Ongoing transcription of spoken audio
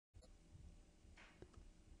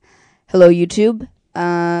Hello YouTube,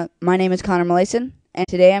 my name is Connor Malayson, and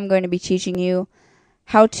today I'm going to be teaching you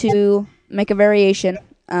how to make a variation,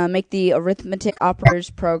 make the Arithmetic Operators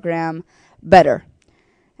program better.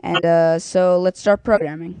 And so let's start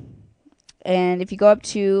programming. And if you go up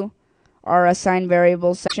to our assigned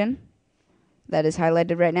variables section, that is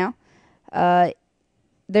highlighted right now,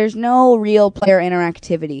 there's no real player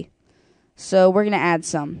interactivity, so we're going to add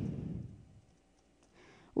some.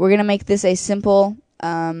 We're going to make this a simple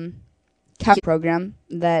calc program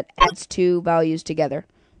that adds two values together.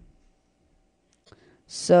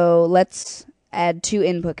 So let's add two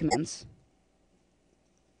input commands.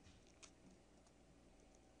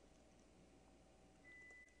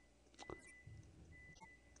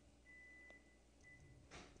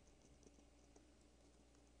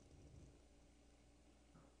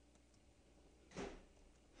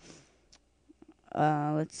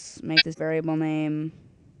 Let's make this variable name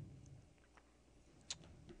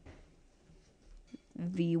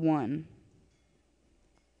v1.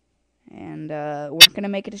 And we're not going to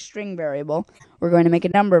make it a string variable. We're going to make a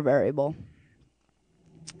number variable.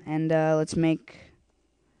 And let's make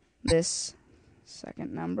this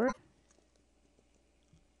second number.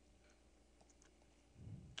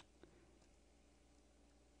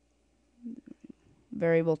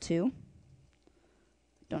 Variable 2.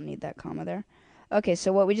 Don't need that comma there. Okay,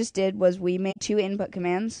 so what we just did was we made two input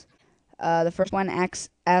commands. The first one asks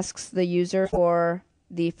the user for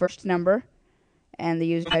the first number, and the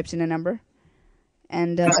user types in a number.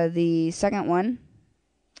 And the second one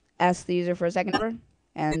asks the user for a second number,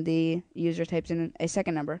 and the user types in a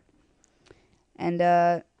second number. And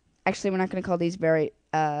actually, we're not going to call these V1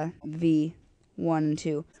 and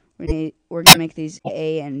 2. We're going to make these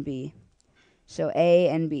A and B. So A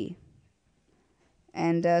and B.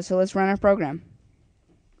 And so let's run our program.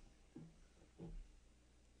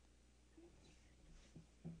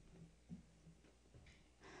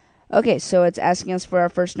 Okay, so it's asking us for our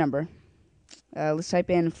first number. Let's type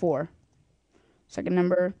in 4. Second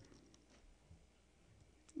number,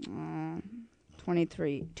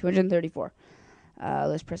 234.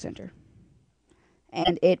 Let's press enter.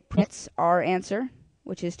 And it prints our answer,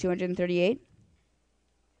 which is 238.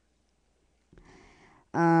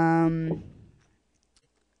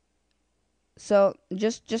 So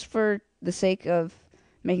just for the sake of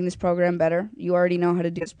making this program better, you already know how to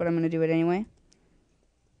do this, but I'm going to do it anyway,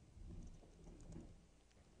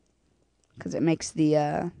 because it makes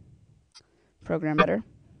the program better.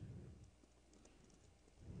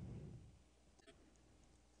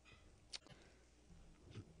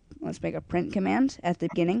 Let's make a print command at the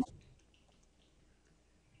beginning.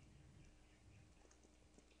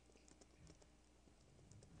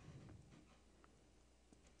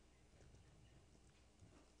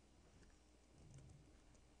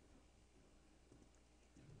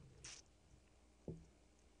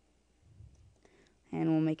 And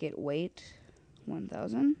we'll make it weight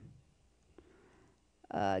 1000.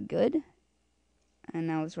 Good. And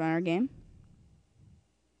now let's run our game.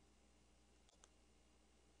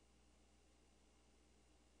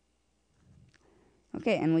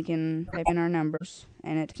 Okay, and we can type in our numbers,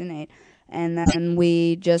 and it's an 8. And then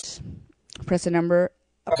we just press a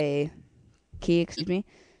key, to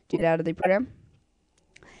get out of the program.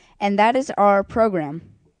 And that is our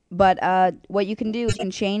program. But what you can do is you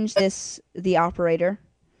can change the operator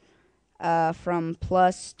from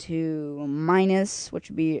plus to minus, which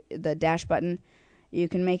would be the dash button. You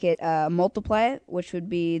can make it multiply it, which would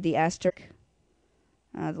be the asterisk,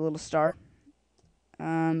 the little star.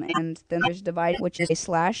 And then there's divide, which is a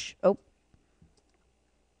slash.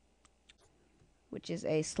 Which is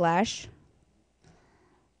a slash.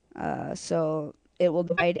 So it will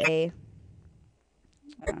divide A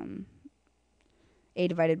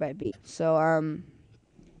divided by B. So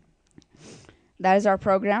that is our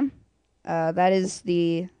program. That is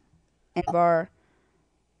the end of our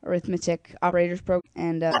Arithmetic Operators program.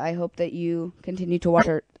 And I hope that you continue to watch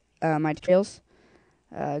my tutorials.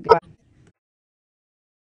 Goodbye.